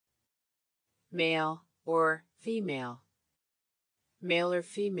male or female, male or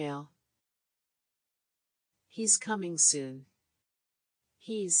female. He's coming soon.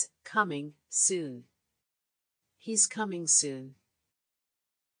 He's coming soon. He's coming soon.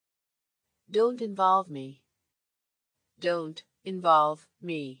 Don't involve me. Don't involve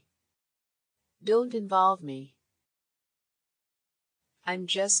me. Don't involve me. I'm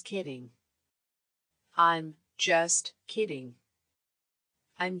just kidding. I'm just kidding.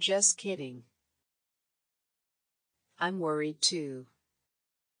 I'm just kidding. I'm worried too.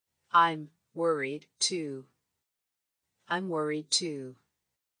 I'm worried too. I'm worried too.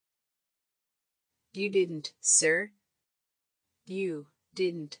 You didn't, sir. You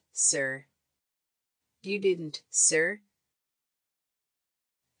didn't, sir. You didn't, sir.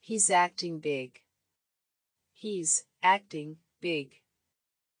 He's acting big. He's acting big.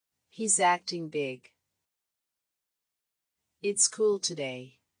 He's acting big. It's cool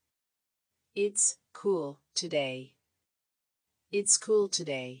today. It's cool today. It's cool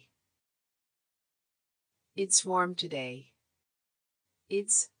today. It's warm today.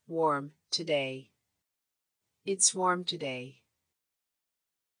 It's warm today. It's warm today.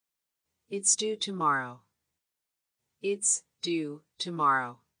 It's due tomorrow. It's due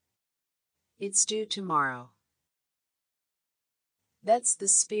tomorrow. It's due tomorrow. That's the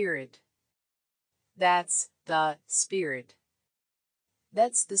spirit. That's the spirit.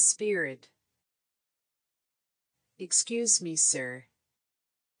 That's the spirit. Excuse me, sir.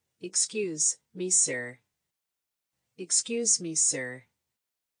 Excuse me, sir. Excuse me, sir.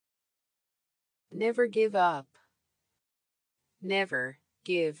 Never give up. Never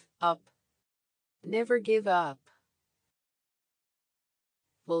give up. Never give up.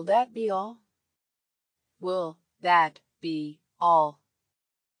 Will that be all? Will that be all?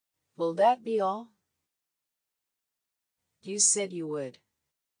 Will that be all? You said you would.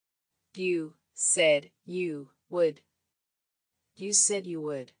 You said you would. You said you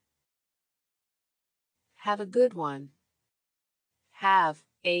would. Have a good one. Have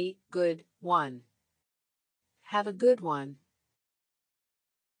a good one. Have a good one.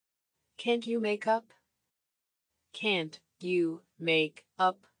 Can't you make up? Can't you make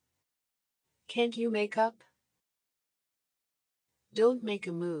up? Can't you make up? Don't make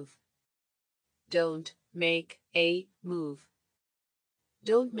a move. Don't make a move.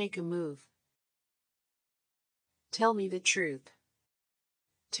 Don't make a move. Tell me the truth.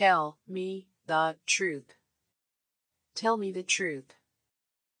 Tell me the truth. Tell me the truth.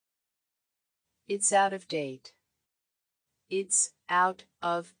 It's out of date. It's out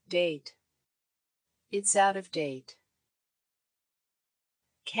of date. It's out of date.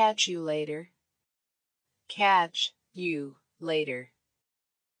 Catch you later. Catch you later.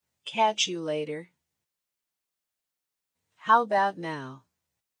 Catch you later. How about now?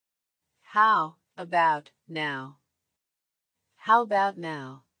 How about now? How about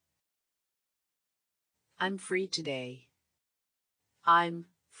now? I'm free today. I'm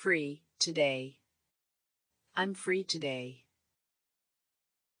free today. I'm free today.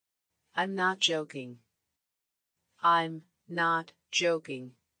 I'm not joking. I'm not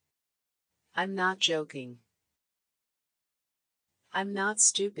joking. I'm not joking. I'm not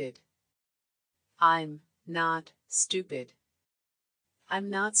stupid. I'm not stupid. I'm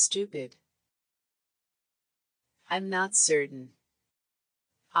not stupid. I'm not certain.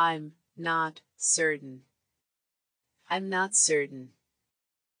 I'm not certain. I'm not certain.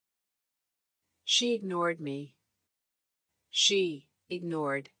 She ignored me. She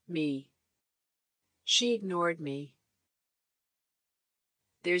ignored me. She ignored me.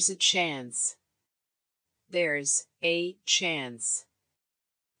 There's a chance. There's a chance.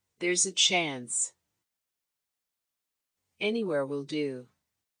 There's a chance. Anywhere will do.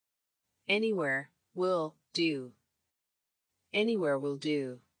 Anywhere will do. Anywhere will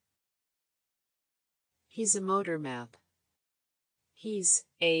do. He's a motor mouth. He's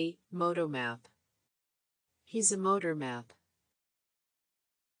a motor mouth. He's a motor mouth.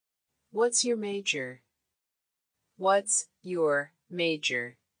 What's your major? What's your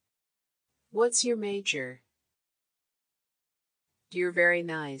major? What's your major? You're very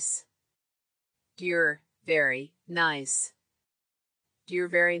nice. You're very nice. You're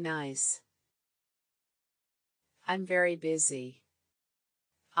very nice. I'm very busy.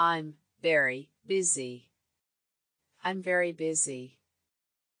 I'm very busy. I'm very busy.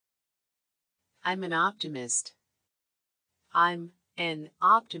 I'm an optimist. I'm an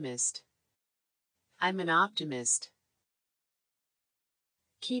optimist. I'm an optimist.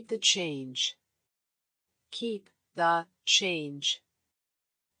 Keep the change. Keep the change.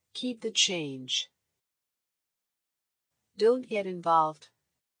 Keep the change. Don't get involved.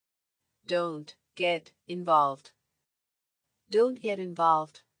 Don't get involved. Don't get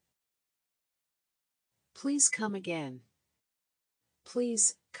involved. Please come again.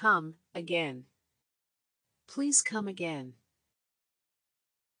 Please come again. Please come again.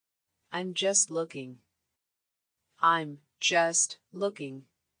 I'm just looking. I'm just looking.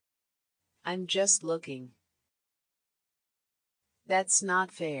 I'm just looking. That's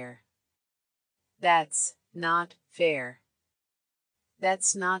not fair. That's not fair.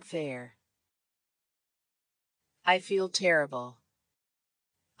 That's not fair. I feel terrible.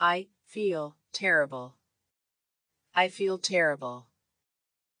 I feel terrible. I feel terrible.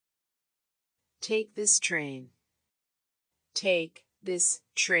 Take this train. Take this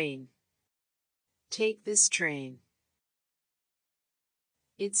train. Take this train.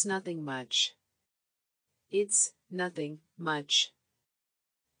 It's nothing much. It's nothing much.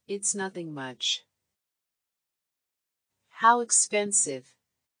 It's nothing much. How expensive?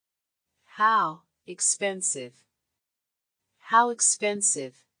 How expensive? How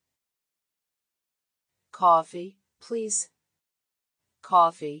expensive? Coffee, please.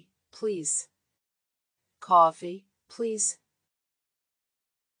 Coffee, please. Coffee, please.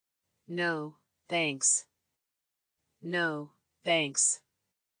 No, thanks. No, thanks.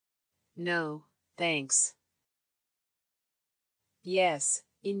 No, thanks. Yes,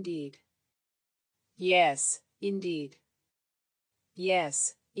 indeed. Yes, indeed.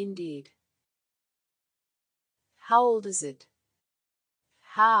 Yes, indeed. How old is it?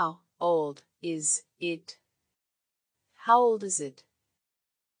 How old is it? How old is it?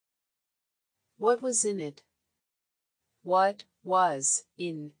 What was in it? What was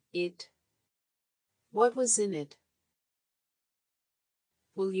in it? What was in it?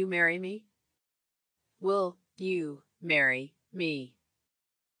 Will you marry me? Will you marry me?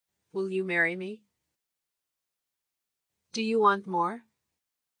 Will you marry me? Do you want more?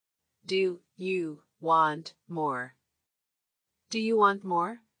 Do you want more? Do you want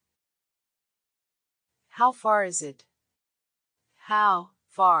more? How far is it? How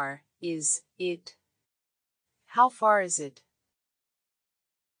far is it? How far is it?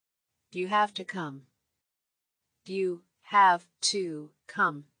 You have to come. You have to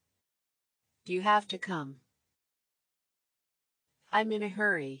come. You have to come. I'm in a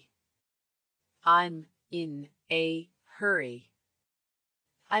hurry. I'm in a hurry.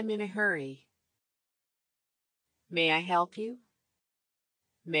 I'm in a hurry. May I help you?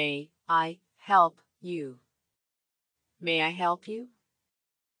 May I help you? May I help you?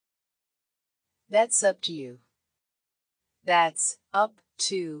 That's up to you. That's up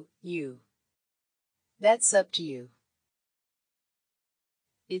to you. That's up to you.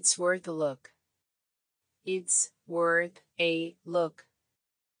 It's worth a look. It's worth a look.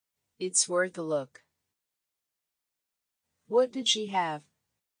 It's worth a look. What did she have?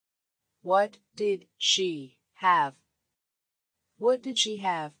 What did she have? What did she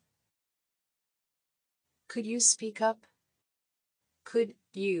have? Could you speak up? Could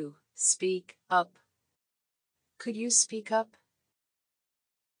you speak up? Could you speak up?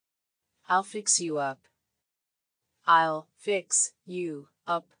 I'll fix you up. I'll fix you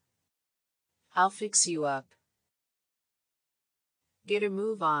up. I'll fix you up. Get a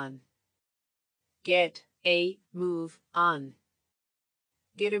move on. Get a move on.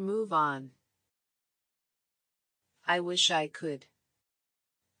 Get a move on. I wish I could.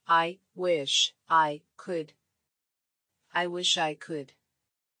 I wish I could. I wish I could.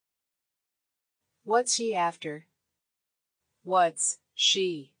 What's he after? What's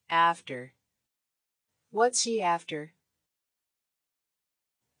she after? What's he after?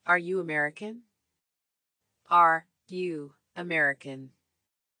 Are you American? Are you American?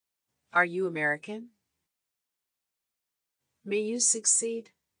 Are you American? May you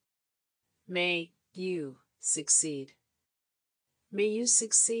succeed. May you succeed. May you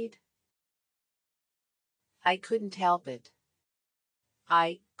succeed. I couldn't help it.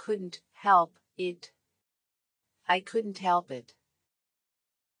 I couldn't help it. I couldn't help it.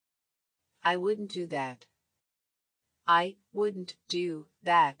 I wouldn't do that. I wouldn't do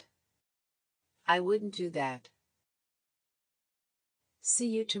that. I wouldn't do that. See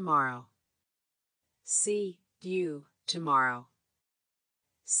you tomorrow. See you tomorrow.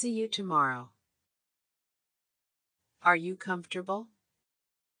 See you tomorrow. Are you comfortable?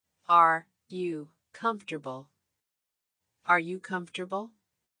 Are you comfortable? Are you comfortable?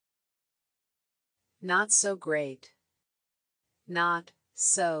 Not so great. Not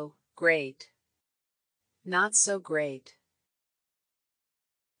so great. Not so great.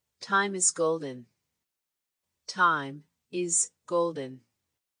 Time is golden. Time is golden.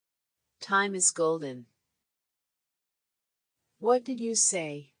 Time is golden. What did you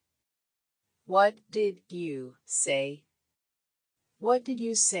say? What did you say? What did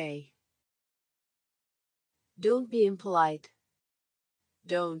you say? Don't be impolite.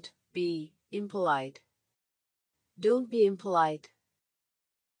 Don't be impolite. Don't be impolite.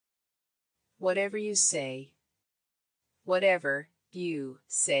 Whatever you say. Whatever you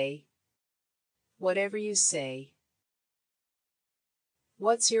say. Whatever you say.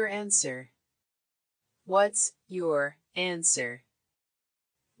 What's your answer? What's your answer?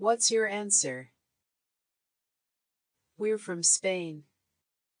 What's your answer? We're from Spain.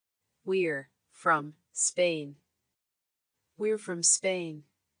 We're from Spain. We're from Spain.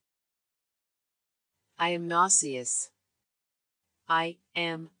 I am nauseous. I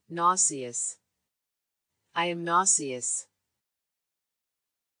am nauseous. I am nauseous.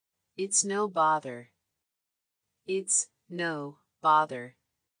 It's no bother. It's no bother.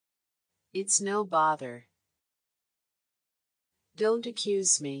 It's no bother. Don't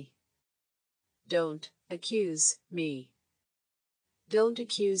accuse me. Don't accuse me. Don't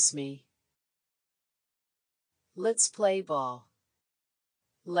accuse me. Let's play ball.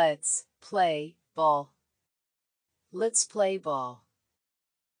 Let's play ball. Let's play ball.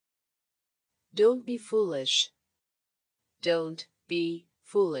 Don't be foolish. Don't be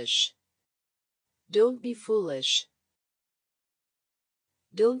foolish. Don't be foolish.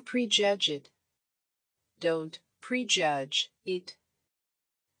 Don't prejudge it. Don't prejudge it.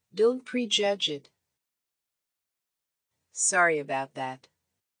 Don't prejudge it. Sorry about that.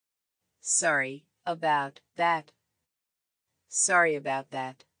 Sorry about that. Sorry about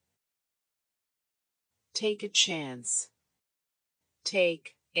that. Take a chance.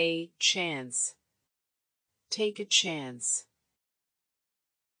 Take a chance. Take a chance.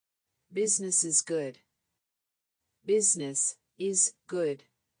 Business is good. Business is good.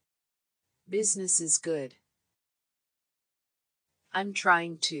 Business is good. I'm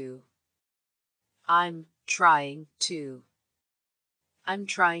trying to. I'm trying to. I'm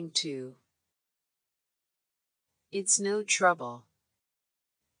trying to. It's no trouble.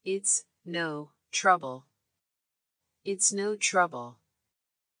 It's no trouble. It's no trouble.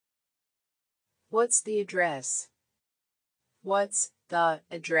 What's the address? What's the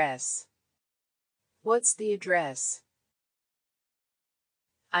address? What's the address?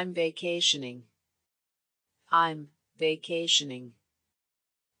 I'm vacationing. I'm vacationing.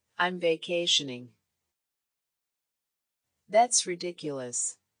 I'm vacationing. That's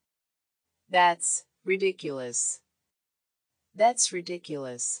ridiculous. That's ridiculous. That's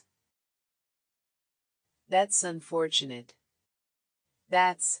ridiculous. That's unfortunate.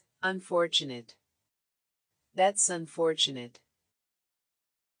 That's unfortunate. That's unfortunate.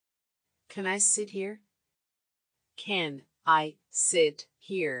 Can I sit here? Can I sit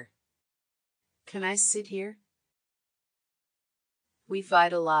here? Can I sit here? We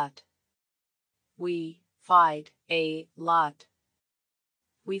fight a lot. We fight a lot.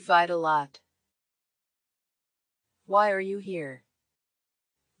 We fight a lot. Why are you here?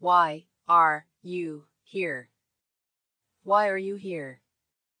 Why are you here? Why are you here?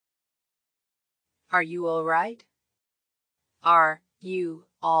 Are you all right? Are you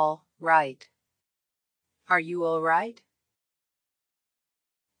all right? Are you all right?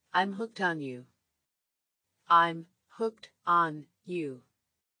 I'm hooked on you. I'm hooked on you.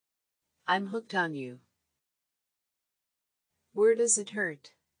 I'm hooked on you. Where does it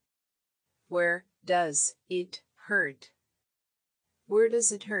hurt? Where does it hurt? Where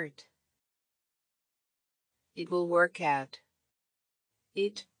does it hurt? It will work out.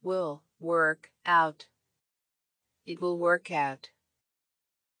 It will work out. It will work out.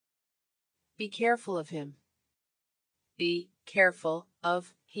 Be careful of him. Be careful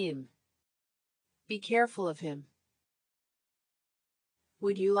of him. Be careful of him.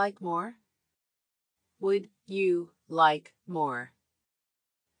 Would you like more? Would you like more?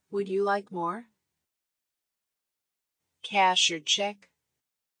 Would you like more? Cash or check?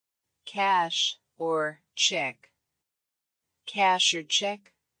 Cash or check? Cash or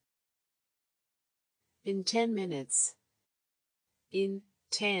check? In 10 minutes. In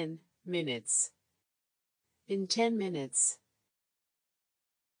 10 minutes. In 10 minutes.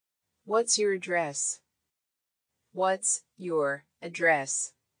 What's your address? What's your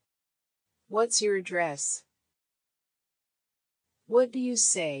address? What's your address? What do you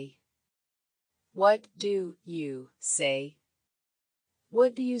say? What do you say?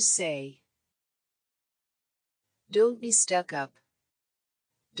 What do you say? Don't be stuck up.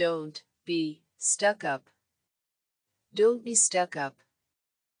 Don't be stuck up. Don't be stuck up.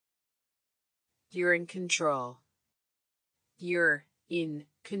 You're in control. You're in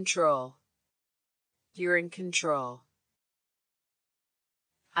control. You're in control.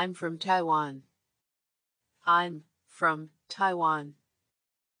 I'm from Taiwan. I'm from Taiwan.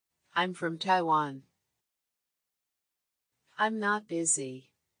 I'm from Taiwan. I'm not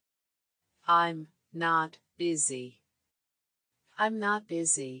busy. I'm not busy. I'm not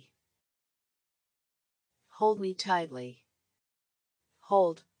busy. Hold me tightly.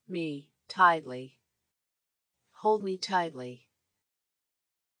 Hold me tightly. Hold me tightly.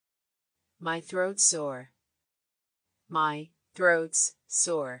 My throat's sore. My throat's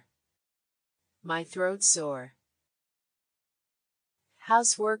sore. My throat's sore.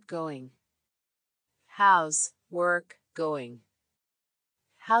 How's work going? How's work going?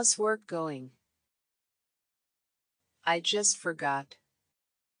 How's work going? I just forgot.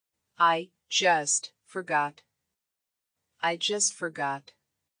 I just forgot. I just forgot.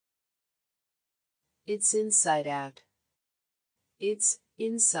 It's inside out. It's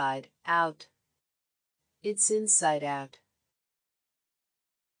inside out. It's inside out.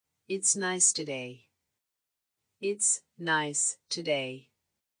 It's nice today. It's nice today.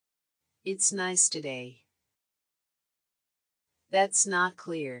 It's nice today. That's not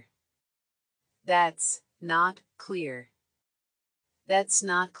clear. That's not clear. That's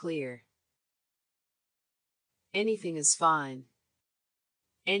not clear. Anything is fine.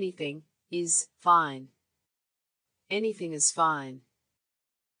 Anything is fine. Anything is fine.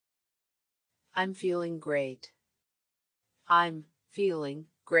 I'm feeling great. I'm feeling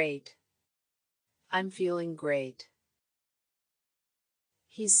great. I'm feeling great.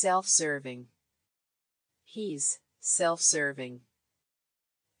 He's self-serving. He's self-serving.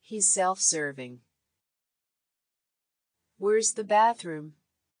 He's self-serving. Where's the bathroom?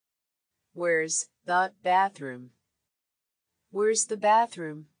 Where's the bathroom? Where's the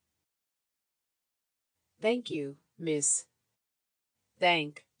bathroom? Thank you, miss.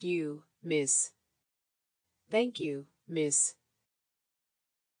 Thank you, miss. Thank you, miss.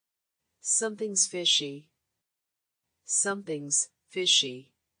 Something's fishy. Something's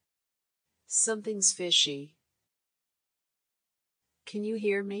fishy. Something's fishy. Can you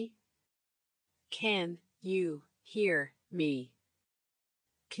hear me? Can you hear me?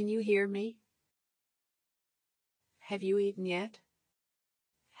 Can you hear me? Have you eaten yet?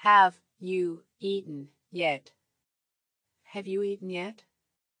 Have you eaten yet? Have you eaten yet?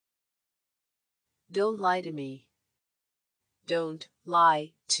 Don't lie to me. Don't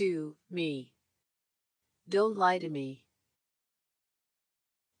lie to me. Don't lie to me.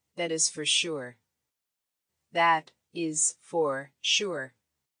 That is for sure. That is for sure.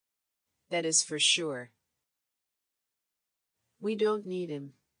 That is for sure. We don't need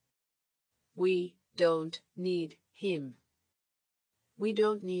him. We don't need him. We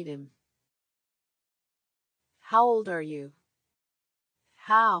don't need him. How old are you?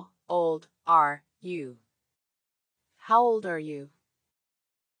 How old are you? How old are you?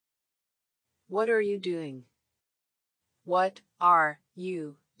 What are you doing? What are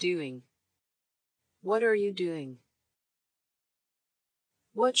you doing? What are you doing?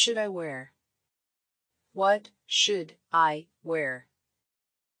 What should I wear? What should I wear?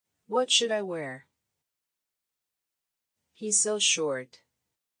 What should I wear? He's so short.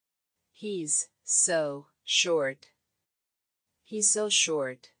 He's so short. He's so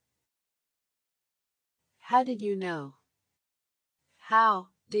short. How did you know? How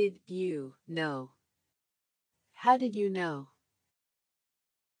did you know? How did you know?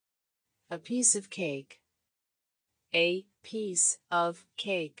 A piece of cake. A piece of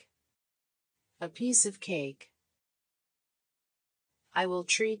cake. A piece of cake. I will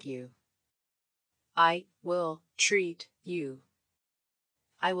treat you. I will treat you.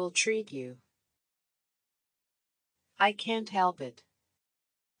 I will treat you. I can't help it.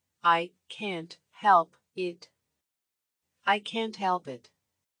 I can't help it. I can't help it.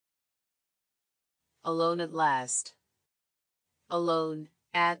 Alone at last. Alone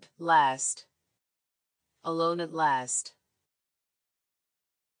at last. Alone at last.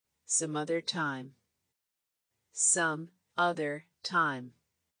 Some other time. Some other time.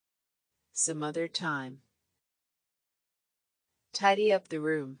 Some other time. Tidy up the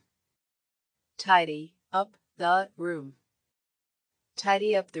room. Tidy up the room.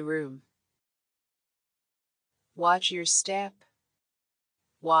 Tidy up the room. Watch your step.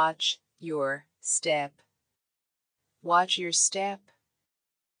 Watch your step. Watch your step.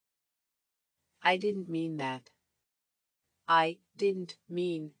 I didn't mean that. I didn't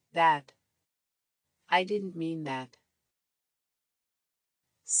mean that. I didn't mean that.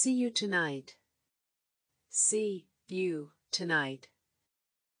 See you tonight. See you tonight.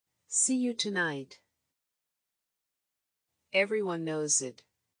 See you tonight. Everyone knows it.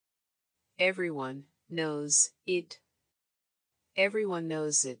 Everyone knows it. Everyone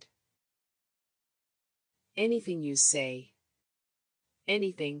knows it. Anything you say.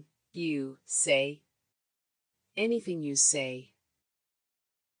 Anything you say. Anything you say.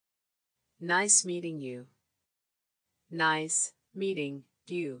 Nice meeting you. Nice meeting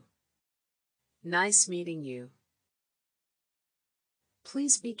you. Nice meeting you.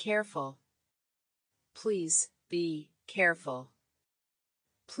 Please be careful. Please be careful.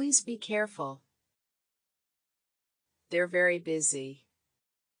 Please be careful. They're very busy.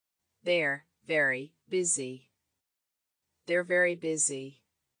 They're very busy. They're very busy.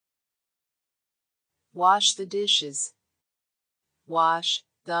 Wash the dishes. Wash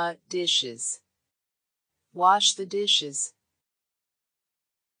the dishes. Wash the dishes.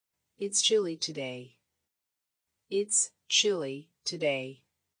 It's chilly today. It's chilly today.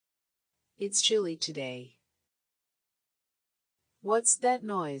 It's chilly today. What's that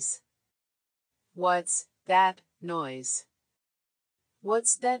noise? What's that noise?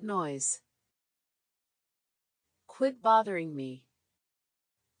 What's that noise? Quit bothering me.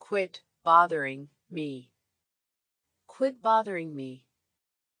 Quit bothering me. Quit bothering me.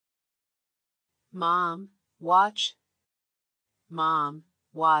 Mom, watch. Mom,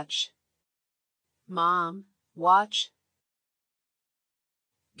 watch. Mom, watch.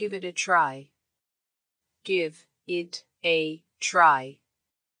 Give it a try. Give it a try.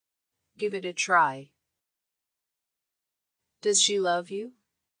 Give it a try. Does she love you?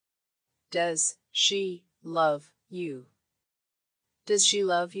 Does she love you? Does she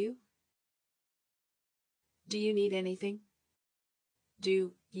love you? Do you need anything?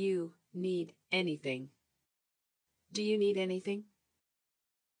 Do you need anything? Do you need anything?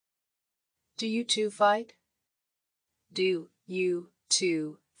 Do you two fight? Do you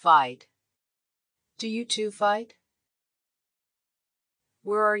two fight? Do you two fight?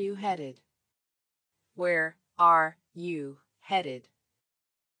 Where are you headed? Where are you headed?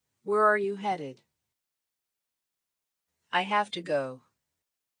 Where are you headed? I have to go.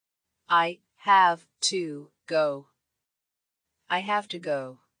 I have to go. I have to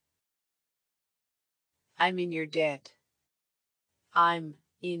go. I'm in your debt. I'm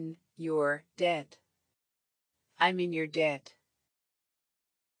in your debt. I'm in your debt.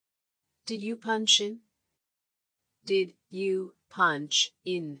 Did you punch in? Did you punch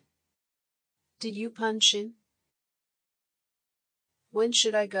in? Did you punch in? When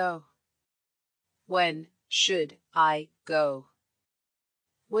should I go? When should I go?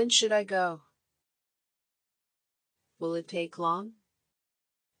 When should I go? Will it take long?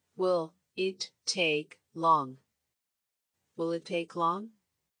 Will it take long? Will it take long?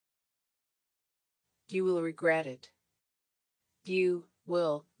 You will regret it. You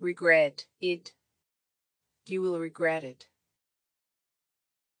will regret it. You will regret it.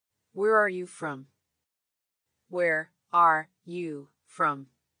 Where are you from? Where are you from?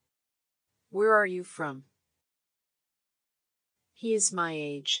 Where are you from? He is my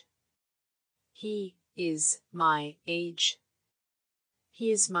age. He is my age.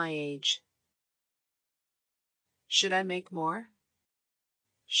 He is my age. Should I make more?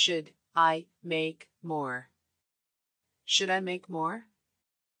 Should I make more? Should I make more?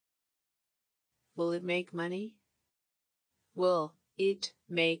 Will it make money? Will it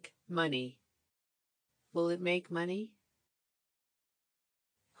make money? Will it make money?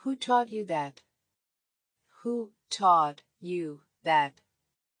 Who taught you that? Who taught you that?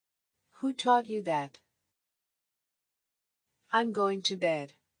 Who taught you that? I'm going to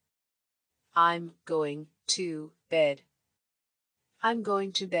bed. I'm going to bed. I'm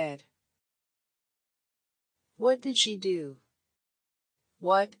going to bed. What did she do?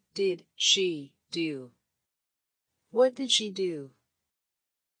 What did she do? What did she do?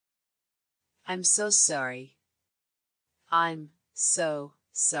 I'm so sorry. I'm so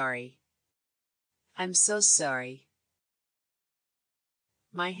sorry. I'm so sorry.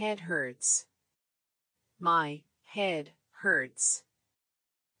 My head hurts. My head hurts.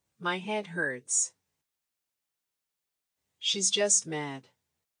 My head hurts. She's just mad.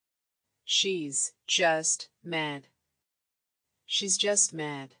 She's just mad. She's just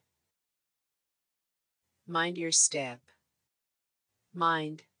mad. Mind your step.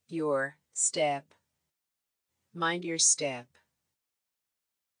 Mind your step. Mind your step.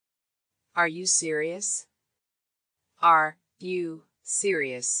 Are you serious? Are you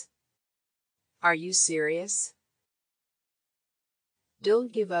serious? Are you serious?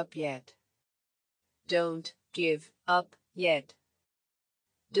 Don't give up yet. Don't give up yet.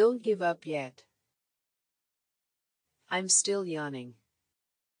 Don't give up yet. I'm still yawning.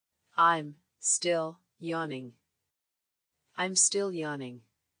 I'm still yawning. I'm still yawning.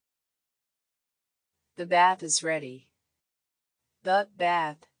 The bath is ready. The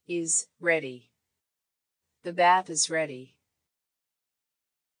bath is ready. The bath is ready.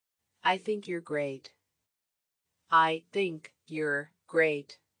 I think you're great. I think you're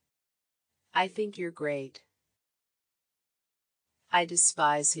great. I think you're great. I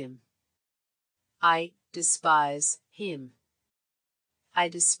despise him. I despise him. I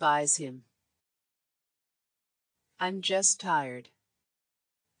despise him. I'm just tired.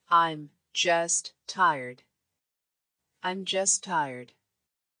 I'm just tired. I'm just tired.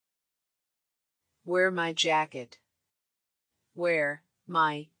 Wear my jacket. Wear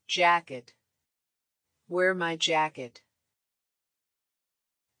my jacket. Wear my jacket.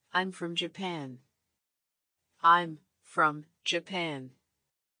 I'm from Japan. I'm from Japan.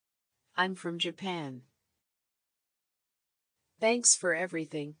 I'm from Japan. Thanks for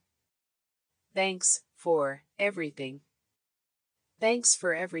everything. Thanks for everything. Thanks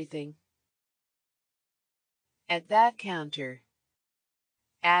for everything. At that counter.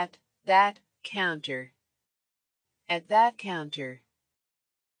 At that counter. At that counter.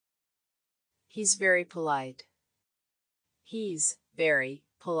 He's very polite. He's very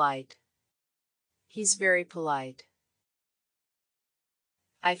polite. He's very polite.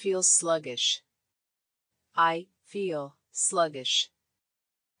 I feel sluggish. I feel sluggish.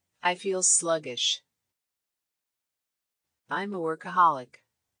 I feel sluggish. I'm a workaholic.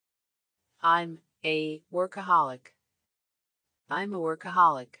 I'm a workaholic. I'm a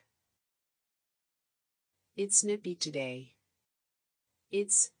workaholic. It's nippy today.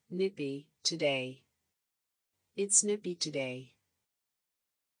 It's nippy today. It's nippy today.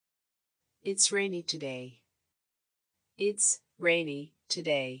 It's rainy today. It's rainy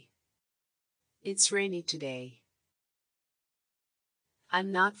today. It's rainy today.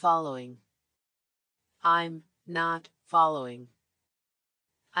 I'm not following. I'm not following.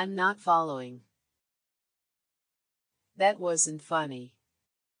 I'm not following. That wasn't funny.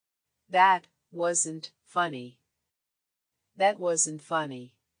 That wasn't funny. That wasn't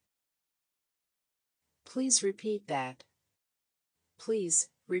funny. Please repeat that. Please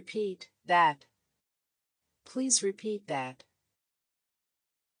repeat that. Please repeat that.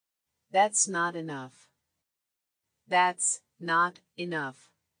 That's not enough. That's not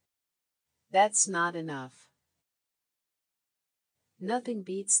enough. That's not enough. Nothing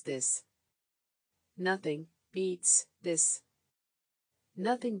beats this. Nothing beats this.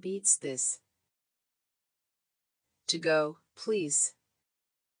 Nothing beats this. To go, please.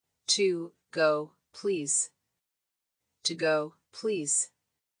 To go, please. To go, please.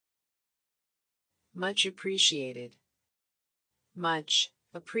 Much appreciated. Much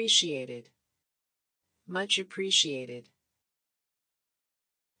appreciated. Much appreciated.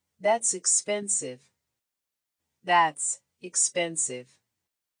 That's expensive. That's expensive.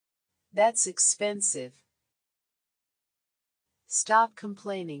 That's expensive. Stop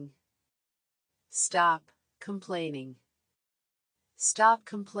complaining. Stop complaining. Stop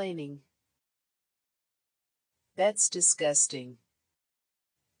complaining. That's disgusting.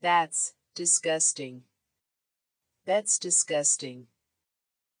 That's disgusting. That's disgusting.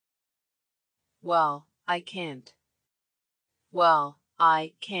 Well, I can't. Well,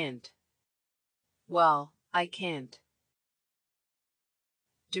 I can't. Well, I can't.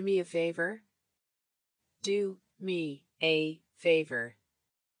 Do me a favor. Do me a favor.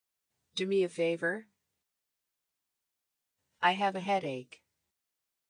 Do me a favor. I have a headache.